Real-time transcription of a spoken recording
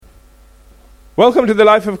Welcome to the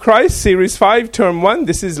Life of Christ, Series 5, Term 1.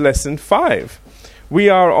 This is Lesson 5. We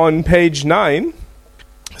are on page 9.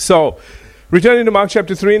 So, returning to Mark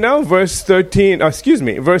chapter 3 now, verse 18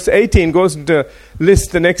 goes to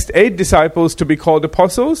list the next 8 disciples to be called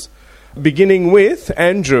apostles, beginning with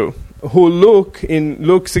Andrew, who Luke, in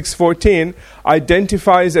Luke 6:14,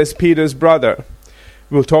 identifies as Peter's brother.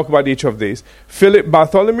 We'll talk about each of these. Philip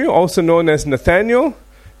Bartholomew, also known as Nathaniel,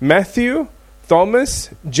 Matthew, Thomas,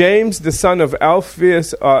 James, the son of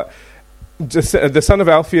Alphaeus,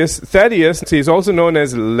 Thaddeus, he is also known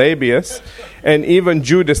as Lebbaeus, and even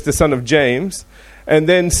Judas, the son of James, and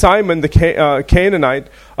then Simon the Canaanite.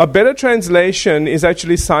 A better translation is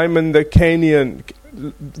actually Simon the Canaanite,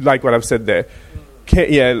 like what I've said there.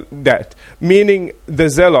 Meaning the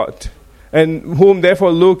zealot, and whom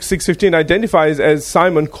therefore Luke 6:15 identifies as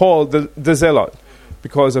Simon called the zealot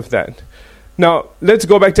because of that. Now, let's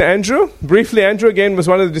go back to Andrew. Briefly, Andrew again was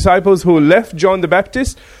one of the disciples who left John the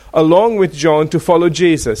Baptist along with John to follow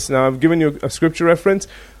Jesus. Now, I've given you a scripture reference.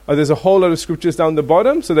 There's a whole lot of scriptures down the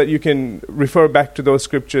bottom so that you can refer back to those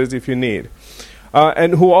scriptures if you need.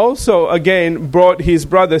 And who also, again, brought his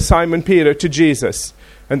brother Simon Peter to Jesus.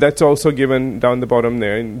 And that's also given down the bottom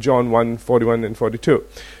there in John 1:41 and 42.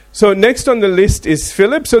 So next on the list is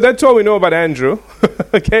Philip. So that's all we know about Andrew.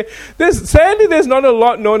 Okay, sadly, there's not a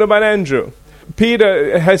lot known about Andrew.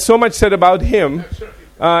 Peter has so much said about him,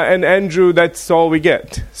 and Andrew, that's all we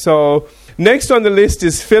get. So next on the list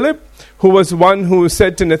is Philip, who was one who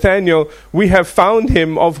said to Nathanael, "We have found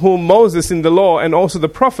him of whom Moses in the law and also the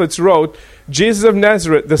prophets wrote, Jesus of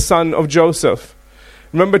Nazareth, the son of Joseph."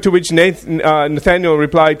 Remember, to which Nathanael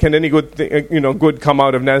replied, "Can any good come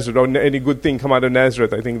out of Nazareth, or any good thing come out of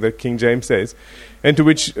Nazareth?" I think the King James says. And to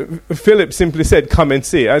which Philip simply said, "Come and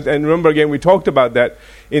see." And remember, again, we talked about that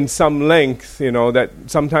in some length, that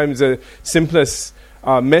sometimes the simplest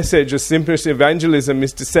message, the simplest evangelism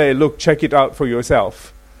is to say, look, check it out for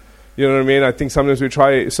yourself. You know what I mean? I think sometimes we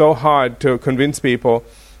try so hard to convince people.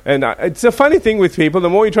 And it's a funny thing with people. The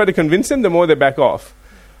more you try to convince them, the more they back off.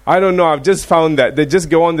 I don't know. I've just found that. They just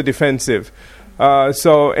go on the defensive.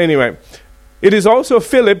 So anyway, it is also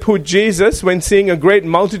Philip who Jesus, when seeing a great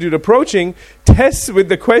multitude approaching, tests with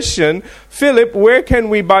the question, "Philip, where can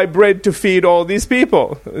we buy bread to feed all these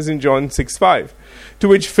people?" This is in John 6:5. To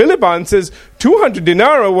which Philip answers, 200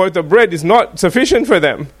 denarii worth of bread is not sufficient for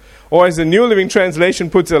them. Or as the New Living Translation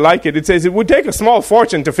puts it like it says, it would take a small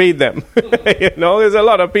fortune to feed them. There's a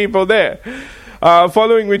lot of people there.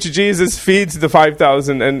 Following which Jesus feeds the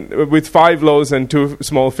 5,000 and with 5 loaves and 2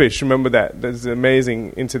 small fish. Remember that. That's an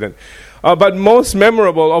amazing incident. But most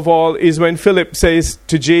memorable of all is when Philip says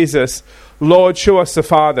to Jesus, "Lord, show us the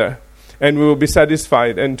Father, and we will be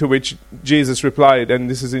satisfied." And to which Jesus replied, and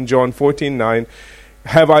this is in John 14:9,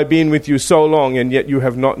 "Have I been with you so long, and yet you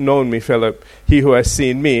have not known me, Philip? He who has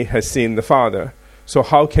seen me has seen the Father. So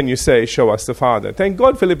how can you say, show us the Father?" Thank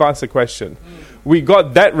God Philip asked the question. We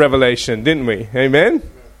got that revelation, didn't we? Amen?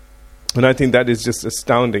 And I think that is just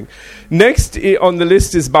astounding. Next on the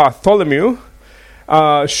list is Bartholomew,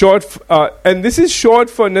 and this is short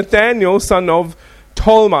for Nathaniel, son of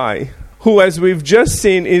Ptolemy, who, as we've just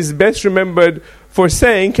seen, is best remembered for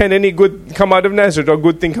saying, "Can any good come out of Nazareth?" or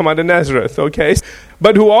 "good thing come out of Nazareth?" Okay,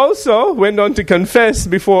 but who also went on to confess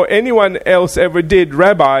before anyone else ever did,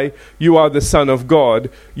 "Rabbi, you are the Son of God.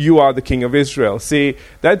 You are the King of Israel." See,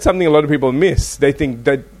 that's something a lot of people miss. They think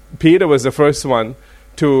that Peter was the first one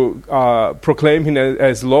to proclaim him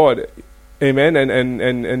as Lord, amen,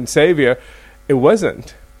 and Savior. It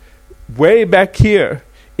wasn't. Way back here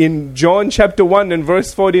in John chapter 1 and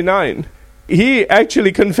verse 49, he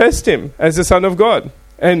actually confessed him as the Son of God,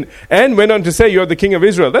 and went on to say, "You're the King of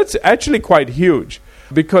Israel." That's actually quite huge,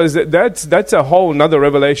 because that's a whole nother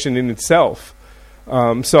revelation in itself.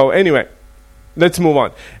 So anyway, let's move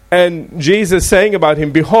on. And Jesus saying about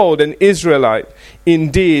him, "Behold, an Israelite,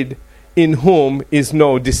 indeed, in whom is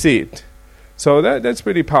no deceit." So that's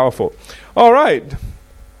pretty powerful. All right.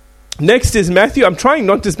 Next is Matthew. I'm trying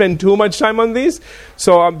not to spend too much time on these,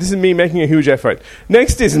 so this is me making a huge effort.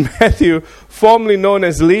 Next is Matthew, formerly known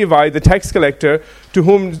as Levi, the tax collector, to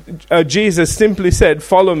whom Jesus simply said,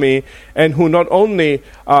 "Follow me," and who not only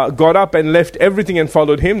got up and left everything and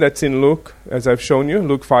followed him, that's in Luke, as I've shown you,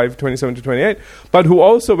 Luke 5:27-28, but who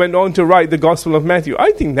also went on to write the Gospel of Matthew.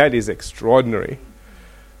 I think that is extraordinary.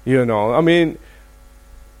 I mean,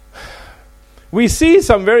 we see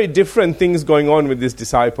some very different things going on with these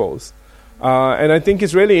disciples. And I think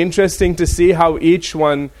it's really interesting to see how each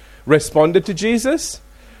one responded to Jesus.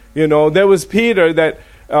 There was Peter that,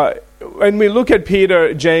 when we look at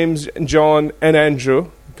Peter, James, John, and Andrew,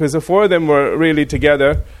 because the 4 of them were really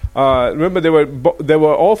together, Remember, they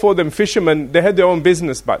were all four of them fishermen. They had their own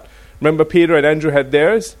business, but remember Peter and Andrew had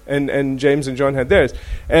theirs, and James and John had theirs.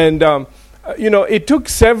 And, it took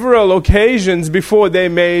several occasions before they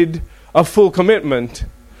made a full commitment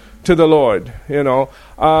to the Lord, and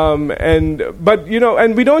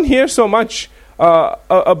we don't hear so much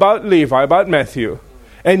about Levi, about Matthew.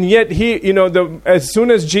 And yet he, as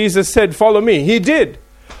soon as Jesus said, "Follow me," he did.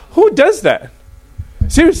 Who does that?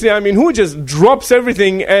 Seriously, I mean, who just drops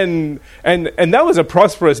everything and that was a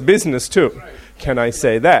prosperous business too. Can I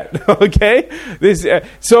say that? Okay?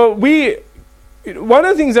 One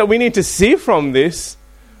of the things that we need to see from this,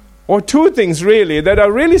 or two things really, that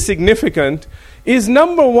are really significant, is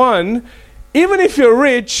number one, even if you're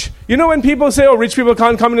rich, when people say, rich people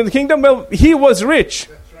can't come into the kingdom, well, he was rich.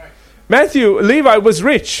 Levi was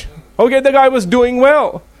rich. Okay, the guy was doing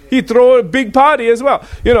well. He threw a big party as well.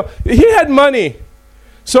 He had money.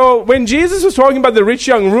 So when Jesus was talking about the rich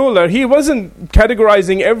young ruler, he wasn't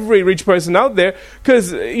categorizing every rich person out there,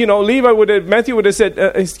 because, Matthew would have said,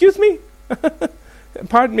 excuse me?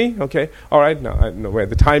 Pardon me? Okay. All right. No, I don't know where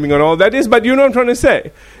the timing on all that is, but you know what I'm trying to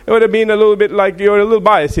say. It would have been a little bit like, you're a little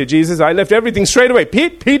biased here, Jesus. I left everything straight away.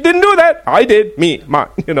 Pete didn't do that. I did. Me.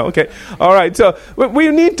 Mark. Okay. All right. So we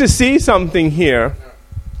need to see something here,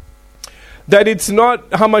 that it's not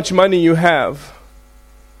how much money you have,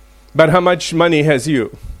 but how much money has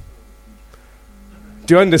you.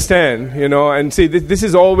 Do you understand? And see, this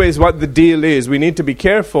is always what the deal is. We need to be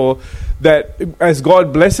careful that as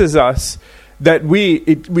God blesses us, that we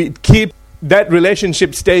keep that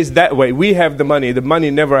relationship stays that way. We have the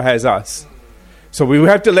money never has us. So we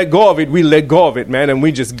have to let go of it. We let go of it, man, and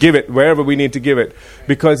we just give it wherever we need to give it,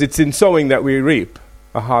 because it's in sowing that we reap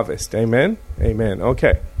a harvest. Amen? Amen.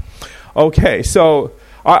 Okay, so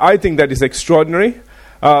I think that is extraordinary.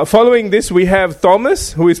 Following this, we have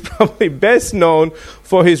Thomas, who is probably best known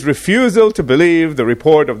for his refusal to believe the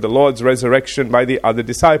report of the Lord's resurrection by the other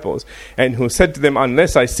disciples, and who said to them,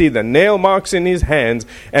 "Unless I see the nail marks in his hands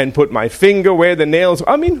and put my finger where the nails..."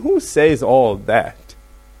 I mean, who says all that?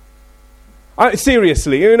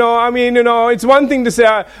 Seriously, it's one thing to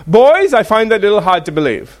say, boys, I find that a little hard to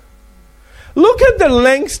believe. Look at the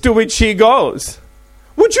lengths to which he goes.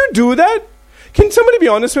 Would you do that? Can somebody be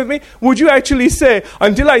honest with me? Would you actually say,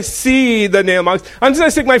 until I see the nail marks, until I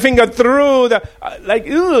stick my finger through the...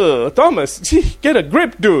 Thomas, get a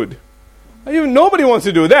grip, dude. Nobody wants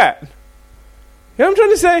to do that. You know what I'm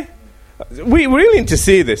trying to say? We really need to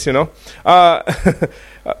see this,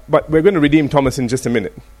 But we're going to redeem Thomas in just a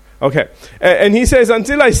minute. Okay. And he says,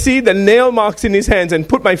 until I see the nail marks in his hands and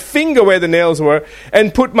put my finger where the nails were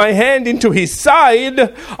and put my hand into his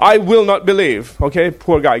side, I will not believe. Okay.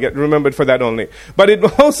 Poor guy. Get remembered for that only. But it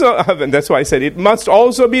also, and that's why I said, it must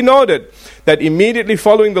also be noted that immediately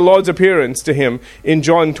following the Lord's appearance to him in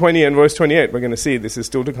John 20 and verse 28, we're going to see this is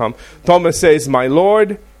still to come, Thomas says, "My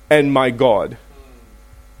Lord and my God."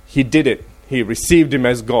 He did it. He received him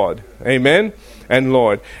as God. Amen. And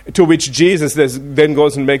Lord. To which Jesus then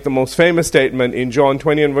goes and make the most famous statement in John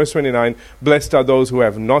 20 and verse 29, "Blessed are those who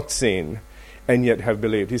have not seen and yet have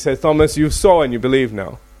believed." He says, Thomas, you saw and you believe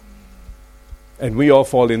now. And we all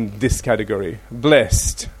fall in this category.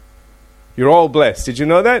 Blessed. You're all blessed. Did you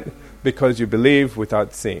know that? Because you believe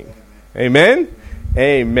without seeing. Amen?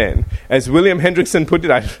 Amen. As William Hendrickson put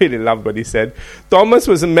it, I really loved what he said. Thomas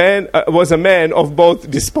was a man of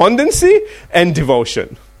both despondency and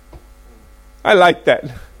devotion. I like that.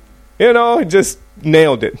 Just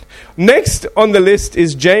nailed it. Next on the list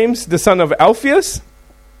is James, the son of Alphaeus,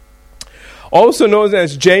 also known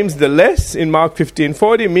as James the Less in Mark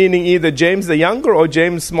 15:40, meaning either James the Younger or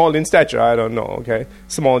James small in stature. I don't know, okay?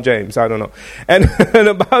 Small James, I don't know. And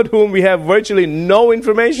about whom we have virtually no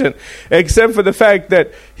information, except for the fact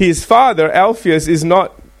that his father, Alphaeus, is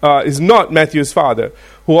not Matthew's father,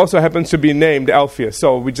 who also happens to be named Alphaeus.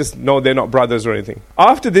 So we just know they're not brothers or anything.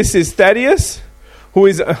 After this is Thaddeus, who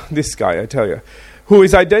is this guy, I tell you, who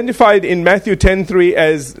is identified in Matthew 10:3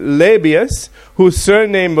 as Lebbaeus, whose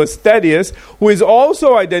surname was Thaddeus, who is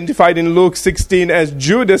also identified in Luke 16 as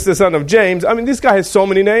Judas, the son of James. I mean, this guy has so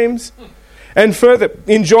many names. And further,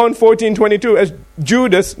 in John 14:22, as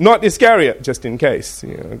Judas, not Iscariot, just in case,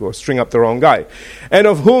 go string up the wrong guy, and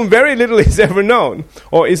of whom very little is ever known,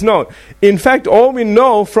 or is known. In fact, all we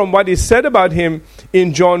know from what is said about him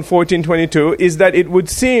in John 14:22 is that it would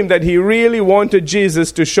seem that he really wanted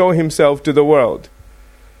Jesus to show himself to the world.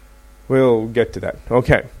 We'll get to that.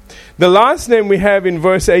 Okay. The last name we have in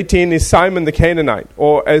verse 18 is Simon the Canaanite,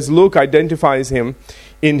 or as Luke identifies him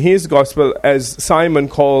in his gospel as Simon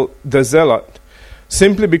called the Zealot,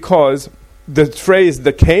 simply because the phrase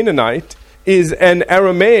the Canaanite is an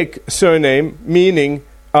Aramaic surname meaning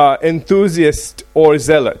enthusiast or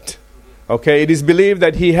zealot. Okay, it is believed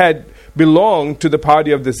that he had belonged to the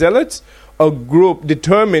party of the Zealots, a group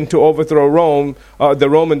determined to overthrow Rome, the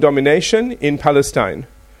Roman domination in Palestine.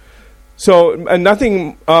 So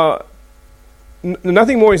nothing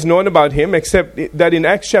more is known about him except that in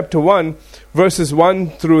Acts chapter 1, verses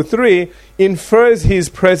 1 through 3, infers his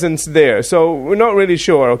presence there. So we're not really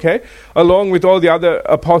sure, okay? Along with all the other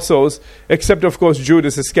apostles, except of course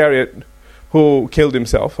Judas Iscariot, who killed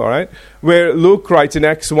himself, all right? Where Luke writes in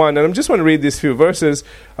Acts 1, and I just want to read these few verses,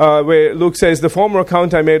 where Luke says, "The former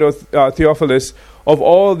account I made of Theophilus of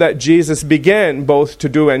all that Jesus began both to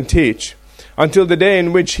do and teach, until the day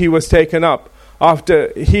in which he was taken up,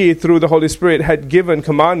 after he, through the Holy Spirit, had given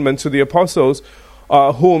commandments to the apostles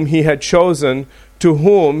whom he had chosen, to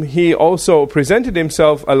whom he also presented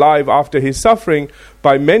himself alive after his suffering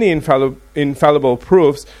by many infallible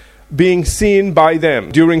proofs, being seen by them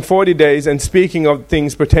during 40 days and speaking of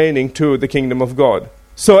things pertaining to the kingdom of God."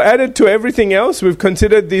 So added to everything else, we've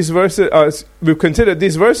considered these verses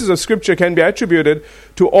of Scripture can be attributed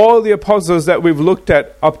to all the apostles that we've looked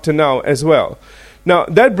at up to now as well. Now,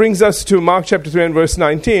 that brings us to Mark chapter 3 and verse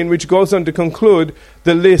 19, which goes on to conclude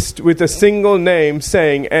the list with a single name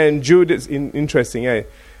saying, "And Judas," interesting, eh?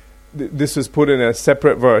 This was put in a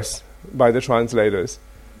separate verse by the translators.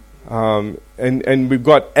 And we've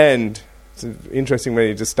got "and." It's interesting when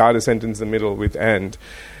you just start a sentence in the middle with "and."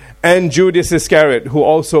 "And Judas Iscariot, who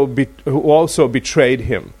also betrayed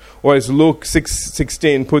him." Or as Luke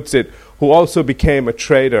 6:16 puts it, "who also became a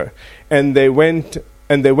traitor. And they went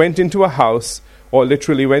into a house," or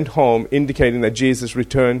literally went home, indicating that Jesus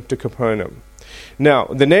returned to Capernaum. Now,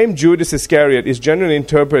 the name Judas Iscariot is generally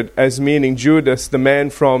interpreted as meaning Judas, the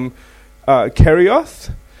man from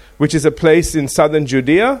Kerioth, which is a place in southern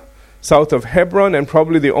Judea, south of Hebron, and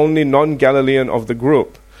probably the only non-Galilean of the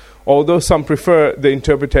group. Although some prefer the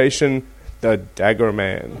interpretation, the dagger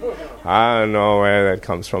man. I don't know where that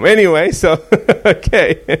comes from. Anyway, so,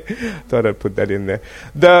 okay. Thought I'd put that in there.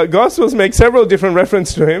 The Gospels make several different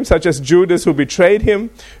references to him, such as Judas who betrayed him,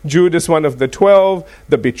 Judas, one of the 12,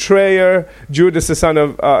 the betrayer, Judas, the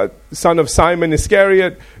son of Simon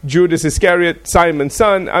Iscariot, Judas Iscariot, Simon's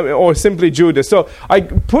son, or simply Judas. So I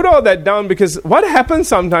put all that down because what happens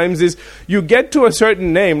sometimes is you get to a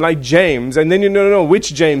certain name, like James, and then you don't know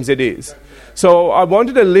which James it is. So I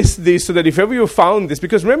wanted to list these so that if ever you found this,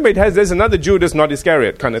 because remember there's another Judas, not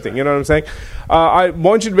Iscariot kind of thing, you know what I'm saying? I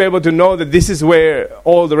want you to be able to know that this is where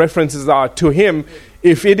all the references are to him.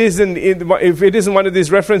 If it isn't one of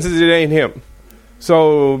these references, it ain't him.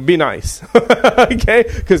 So be nice, okay?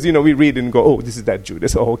 Because, we read and go, oh, this is that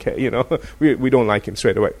Judas. Oh, okay, we don't like him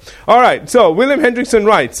straight away. All right, so William Hendrickson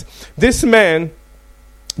writes, "This man,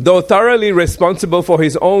 though thoroughly responsible for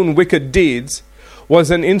his own wicked deeds, was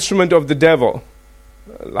an instrument of the devil."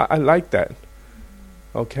 I like that.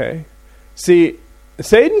 Okay. See,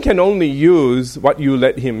 Satan can only use what you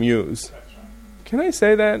let him use. Can I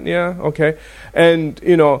say that? Yeah, okay. And,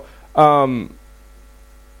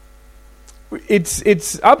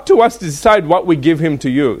 it's up to us to decide what we give him to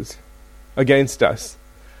use against us.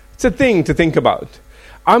 It's a thing to think about.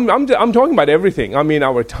 I'm talking about everything. I mean,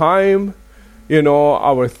 our time,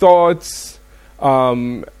 our thoughts,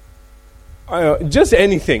 just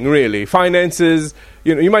anything really, finances.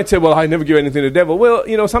 You might say, well, I never give anything to the devil. Well,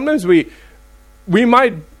 sometimes we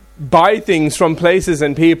might buy things from places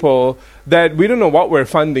and people that we don't know what we're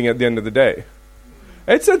funding at the end of the day.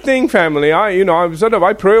 It's a thing, family.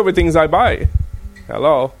 I pray over things I buy.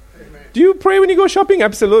 Hello. Amen. Do you pray when you go shopping?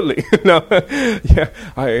 Absolutely. No. Yeah.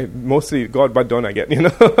 I mostly God, but don't I get,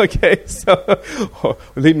 Okay. So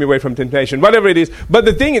lead me away from temptation, whatever it is. But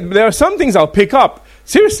the thing is, there are some things I'll pick up.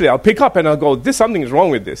 Seriously, I'll pick up and I'll go, something is wrong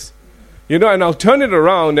with this. And I'll turn it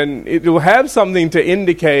around and it will have something to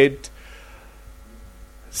indicate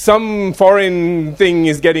some foreign thing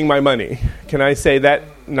is getting my money. Can I say that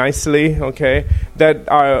nicely? Okay. That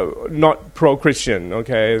are not pro-Christian.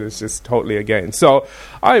 Okay. It's just totally against. So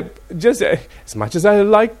I just, as much as I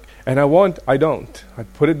like and I want, I don't. I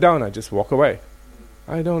put it down. I just walk away.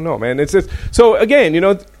 I don't know, man. It's just, so again,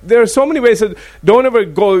 there are so many ways that don't ever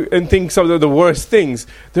go and think some of the worst things.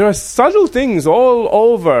 There are subtle things all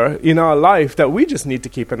over in our life that we just need to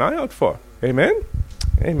keep an eye out for. Amen?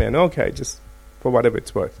 Amen. Okay, just for whatever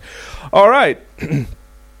it's worth. All right.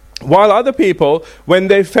 While other people, when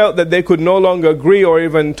they felt that they could no longer agree or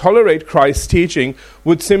even tolerate Christ's teaching,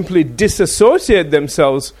 would simply disassociate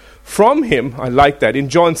themselves from him. I like that. In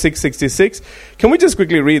John 6:66. Can we just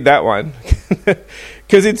quickly read that one?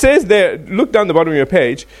 Because it says there, look down the bottom of your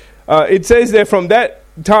page, it says there, from that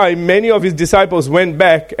time many of his disciples went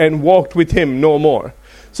back and walked with him no more.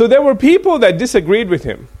 So there were people that disagreed with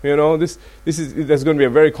him. There's going to be a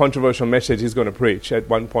very controversial message he's going to preach at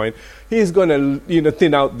one point. He's going to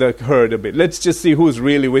thin out the herd a bit. Let's just see who's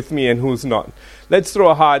really with me and who's not. Let's throw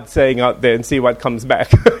a hard saying out there and see what comes back.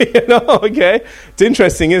 Okay? It's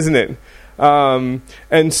interesting, isn't it?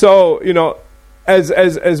 And so,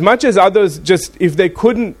 as much as others just, if they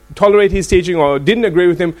couldn't tolerate his teaching or didn't agree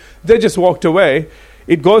with him, they just walked away.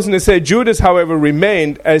 It goes on to say, Judas, however,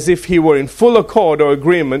 remained as if he were in full accord or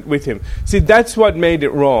agreement with him. See, that's what made it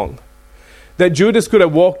wrong. That Judas could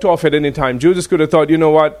have walked off at any time. Judas could have thought, you know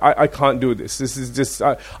what, I can't do this. This is just,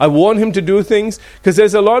 I want him to do things. Because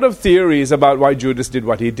there's a lot of theories about why Judas did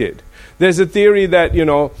what he did. There's a theory that,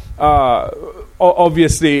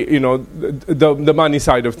 obviously, the money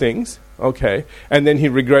side of things. Okay, and then he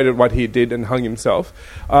regretted what he did and hung himself.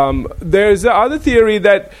 There's the other theory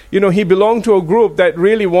that he belonged to a group that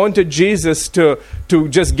really wanted Jesus to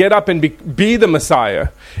just get up and be the Messiah,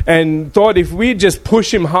 and thought if we just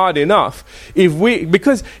push him hard enough,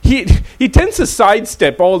 because he tends to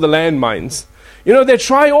sidestep all the landmines. They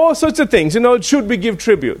try all sorts of things. Should we give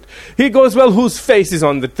tribute? He goes, well, whose face is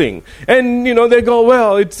on the thing? And, they go,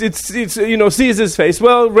 well, it's Caesar's face.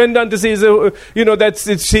 Well, render unto Caesar,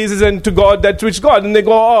 it's Caesar's, and to God, that which God. And they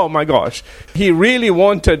go, oh my gosh. He really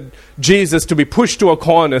wanted Jesus to be pushed to a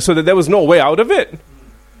corner so that there was no way out of it.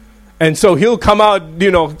 And so he'll come out,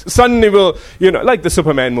 suddenly will, like the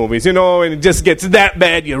Superman movies, and it just gets that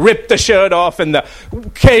bad. You rip the shirt off and the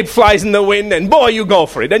cape flies in the wind and boy, you go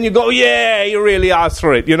for it. And you go, yeah, you really asked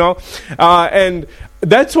for it, And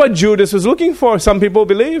that's what Judas was looking for, some people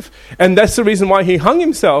believe. And that's the reason why he hung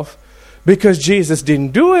himself, because Jesus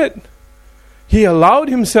didn't do it. He allowed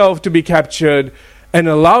himself to be captured and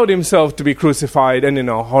allowed himself to be crucified, and in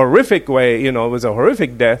a horrific way, it was a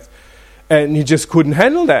horrific death. And he just couldn't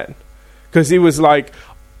handle that. Because he was like,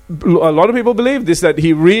 a lot of people believe this, that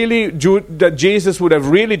that Jesus would have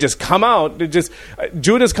really just come out.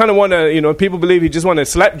 Judas kind of want to, people believe he just want to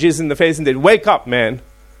slap Jesus in the face and they'd wake up, man.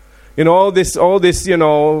 All this,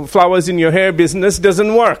 flowers in your hair business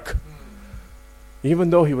doesn't work. Even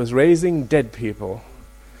though he was raising dead people.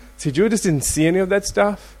 See, Judas didn't see any of that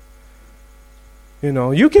stuff.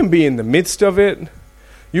 You can be in the midst of it.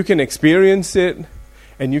 You can experience it.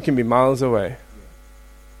 And you can be miles away.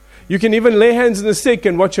 You can even lay hands on the sick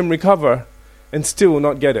and watch him recover and still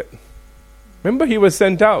not get it. Remember, he was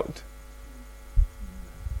sent out.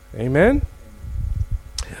 Amen?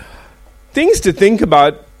 Things to think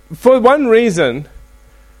about. For one reason,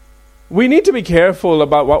 we need to be careful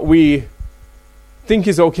about what we think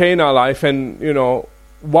is okay in our life and,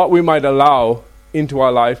 what we might allow into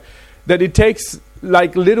our life. That it takes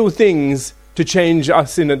like little things to change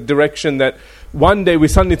us in a direction that one day we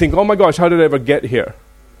suddenly think, oh my gosh, how did I ever get here?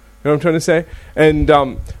 You know what I'm trying to say? And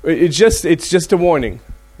it's just a warning.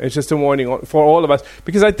 It's just a warning for all of us.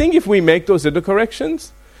 Because I think if we make those little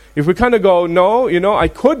corrections, if we kind of go, no, I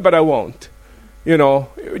could, but I won't.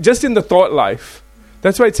 Just in the thought life.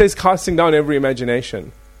 That's why it says casting down every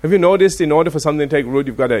imagination. Have you noticed in order for something to take root,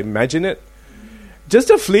 you've got to imagine it?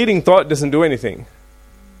 Just a fleeting thought doesn't do anything.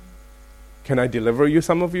 Can I deliver you,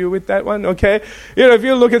 some of you, with that one? Okay? If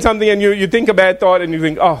you look at something and you think a bad thought and you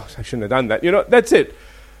think, oh, I shouldn't have done that. That's it.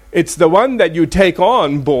 It's the one that you take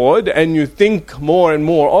on board and you think more and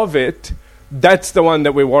more of it. That's the one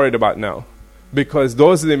that we're worried about now. Because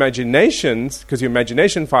those are the imaginations, because your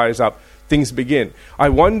imagination fires up, things begin. I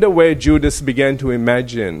wonder where Judas began to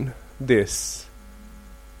imagine this.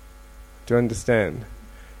 Do you understand?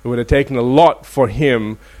 It would have taken a lot for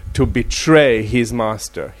him to betray his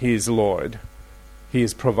master, his Lord,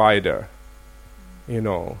 his provider.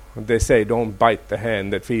 They say, don't bite the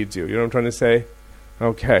hand that feeds you. You know what I'm trying to say?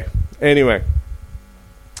 Okay. Anyway.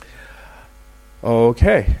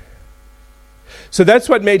 Okay. So that's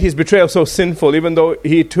what made his betrayal so sinful, even though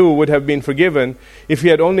he too would have been forgiven if he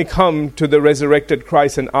had only come to the resurrected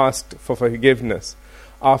Christ and asked for forgiveness.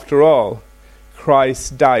 After all,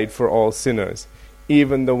 Christ died for all sinners,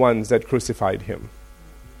 even the ones that crucified him.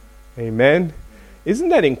 Amen? Isn't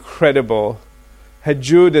that incredible? Had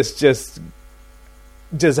Judas just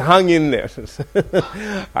hung in there.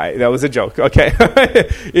 That was a joke. Okay.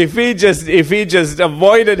 if he just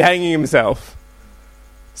avoided hanging himself.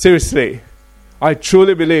 Seriously. I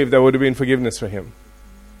truly believe there would have been forgiveness for him.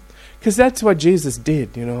 Because that's what Jesus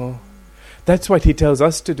did, That's what he tells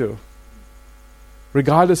us to do.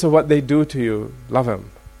 Regardless of what they do to you, love him.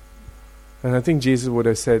 And I think Jesus would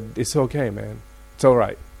have said, it's okay, man. It's all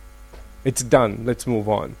right. It's done. Let's move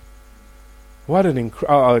on. What an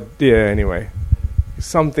anyway.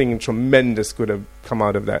 Something tremendous could have come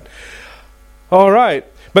out of that. All right.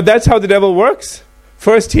 But that's how the devil works.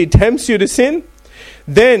 First, he tempts you to sin.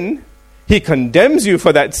 then he condemns you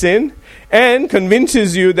for that sin and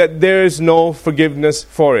convinces you that there is no forgiveness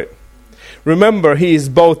for it. Remember, he is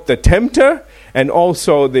both the tempter and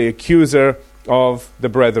also the accuser of the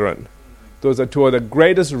brethren. Those are two of the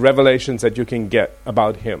greatest revelations that you can get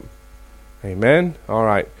about him. Amen? All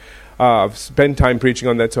right. I've spent time preaching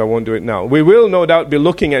on that, so I won't do it now. We will no doubt be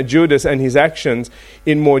looking at Judas and his actions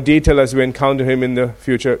in more detail as we encounter him in the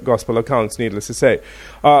future gospel accounts, needless to say.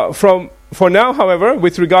 For now, however,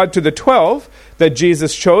 with regard to the 12 that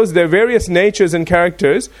Jesus chose, their various natures and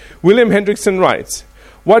characters, William Hendrickson writes,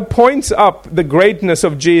 "What points up the greatness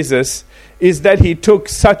of Jesus is that he took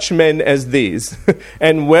such men as these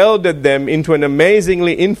and welded them into an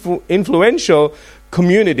amazingly influential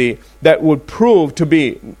community that would prove to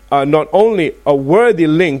be not only a worthy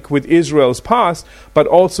link with Israel's past, but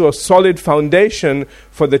also a solid foundation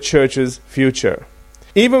for the church's future.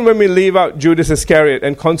 Even when we leave out Judas Iscariot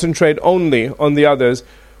and concentrate only on the others,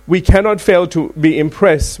 we cannot fail to be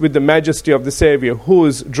impressed with the majesty of the Savior,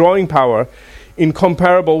 whose drawing power,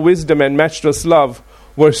 incomparable wisdom, and matchless love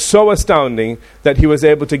were so astounding that he was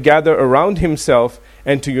able to gather around himself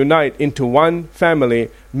and to unite into one family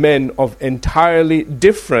men of entirely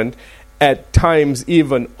different, at times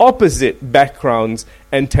even opposite backgrounds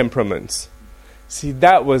and temperaments." See,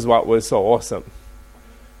 that was what was so awesome.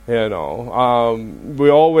 You know,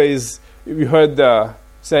 we heard the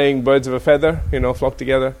saying, birds of a feather, flock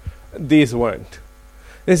together. These weren't.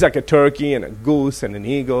 It's like a turkey and a goose and an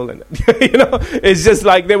eagle, and it's just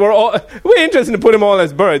like they were all. We're interested to put them all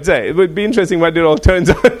as birds. It would be interesting what it all turns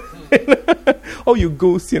out. Oh, you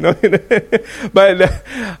goose, But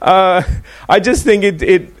I just think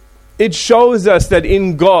it shows us that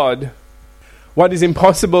in God, what is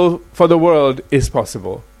impossible for the world is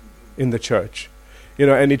possible in the church.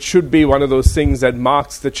 And it should be one of those things that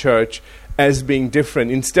marks the church as being different.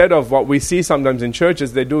 Instead of what we see sometimes in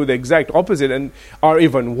churches, they do the exact opposite and are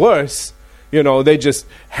even worse. They just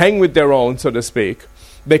hang with their own, so to speak.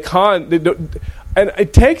 And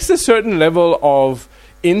it takes a certain level of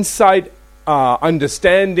insight,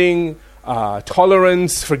 understanding,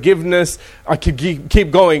 tolerance, forgiveness. I could keep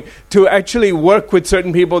going to actually work with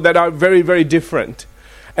certain people that are very, very different.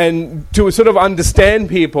 And to sort of understand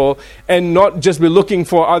people and not just be looking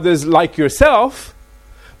for others like yourself,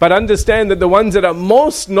 but understand that the ones that are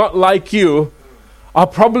most not like you are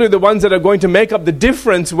probably the ones that are going to make up the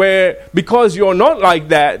difference, where because you're not like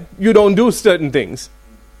that, you don't do certain things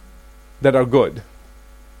that are good.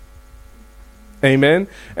 Amen?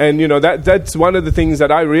 And that's one of the things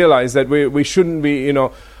that I realized, that we shouldn't be,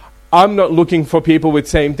 I'm not looking for people with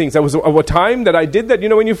same things. There was a time that I did that.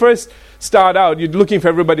 When you first start out, you're looking for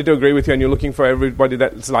everybody to agree with you, and you're looking for everybody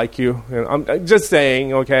that's like you. I'm just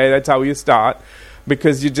saying, okay, that's how you start,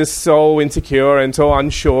 because you're just so insecure and so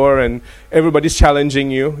unsure, and everybody's challenging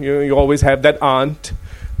you. You always have that aunt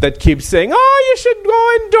that keeps saying, "Oh, you should go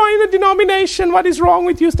and join a denomination. What is wrong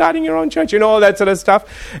with you starting your own church?" All that sort of stuff.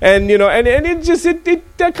 And and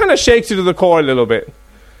it kind of shakes you to the core a little bit.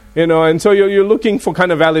 And so you're looking for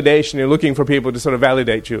kind of validation. You're looking for people to sort of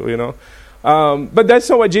validate you, But that's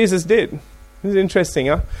not what Jesus did. It's interesting,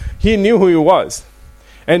 huh? He knew who he was.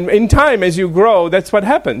 And in time, as you grow, that's what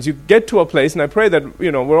happens. You get to a place, and I pray that,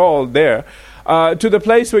 we're all there, to the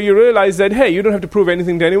place where you realize that, hey, you don't have to prove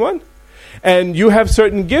anything to anyone. And you have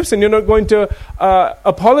certain gifts, and you're not going to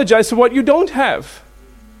apologize for what you don't have.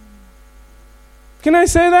 Can I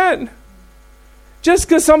say that? Just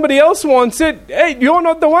because somebody else wants it, hey, you're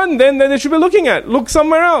not the one then that they should be looking at. Look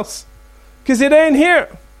somewhere else, because it ain't here.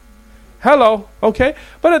 Hello, okay?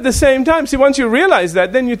 But at the same time, see, once you realize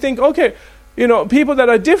that, then you think, okay, people that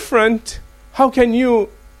are different, how can you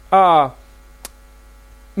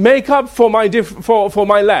make up for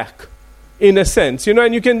my lack, in a sense,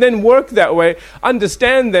 and you can then work that way,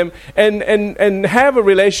 understand them, and have a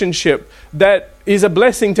relationship that is a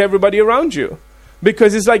blessing to everybody around you.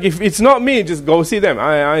 Because it's like, if it's not me, just go see them.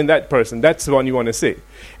 I'm that person. That's the one you want to see.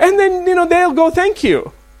 And then, they'll go, thank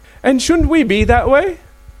you. And shouldn't we be that way?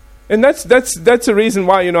 And that's the reason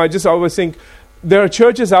why, I just always think there are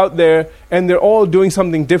churches out there, and they're all doing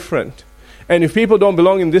something different. And if people don't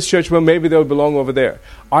belong in this church, well, maybe they'll belong over there.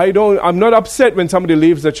 I'm not upset when somebody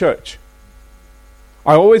leaves the church.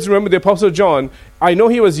 I always remember the Apostle John. I know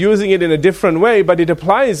he was using it in a different way, but it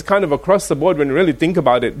applies kind of across the board when you really think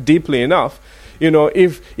about it deeply enough.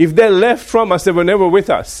 If they're left from us, they were never with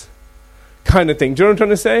us, kind of thing. Do you know what I'm trying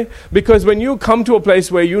to say? Because when you come to a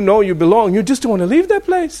place where you know you belong, you just don't want to leave that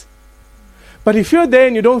place. But if you're there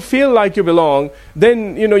and you don't feel like you belong,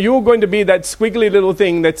 then, you're going to be that squiggly little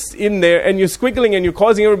thing that's in there, and you're squiggling and you're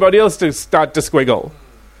causing everybody else to start to squiggle.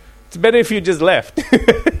 it's better if you just left.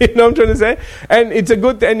 You know what I'm trying to say? And it's a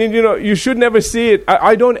good, and you should never see it.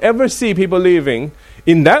 I don't ever see people leaving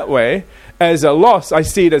in that way as a loss. I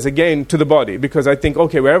see it as a gain to the body, because I think,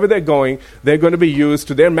 okay, wherever they're going to be used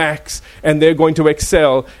to their max, and they're going to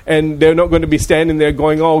excel, and they're not going to be standing there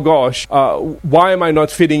going, oh gosh, why am I not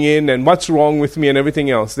fitting in, and what's wrong with me, and everything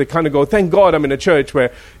else. They kind of go, thank God I'm in a church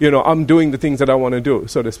where, I'm doing the things that I want to do,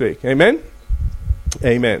 so to speak. Amen?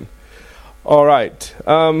 Amen. All right.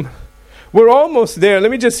 We're almost there. Let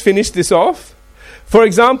me just finish this off. For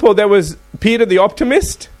example, there was Peter the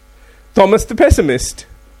optimist, Thomas the pessimist,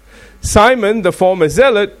 Simon, the former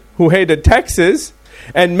zealot, who hated taxes,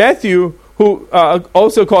 and Matthew, who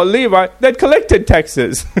also called Levi, that collected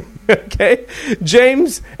taxes. Okay?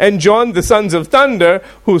 James and John, the sons of thunder,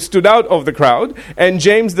 who stood out of the crowd, and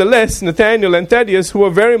James the less, Nathaniel and Thaddeus, who were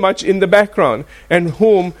very much in the background, and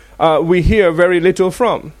whom we hear very little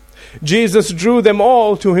from. Jesus drew them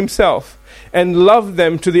all to himself, and loved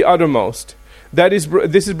them to the uttermost.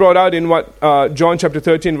 This is brought out in what John chapter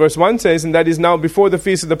 13 verse 1 says, and that is now before the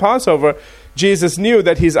feast of the Passover, Jesus knew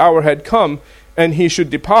that his hour had come, and he should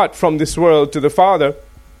depart from this world to the Father,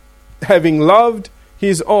 having loved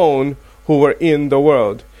his own who were in the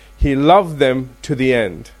world. He loved them to the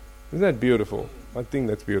end. Isn't that beautiful? I think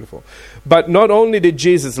that's beautiful. But not only did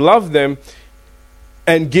Jesus love them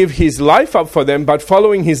and give his life up for them, but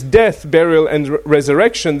following his death, burial, and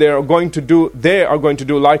resurrection, they are going to do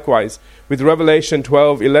likewise. With Revelation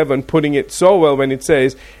 12:11 putting it so well when it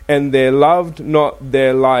says, and they loved not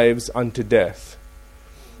their lives unto death.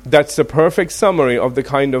 That's the perfect summary of the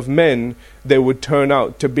kind of men they would turn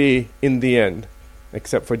out to be in the end.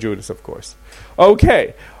 Except for Judas, of course.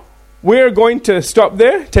 Okay, we're going to stop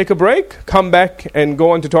there, take a break, come back, and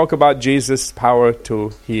go on to talk about Jesus' power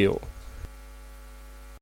to heal.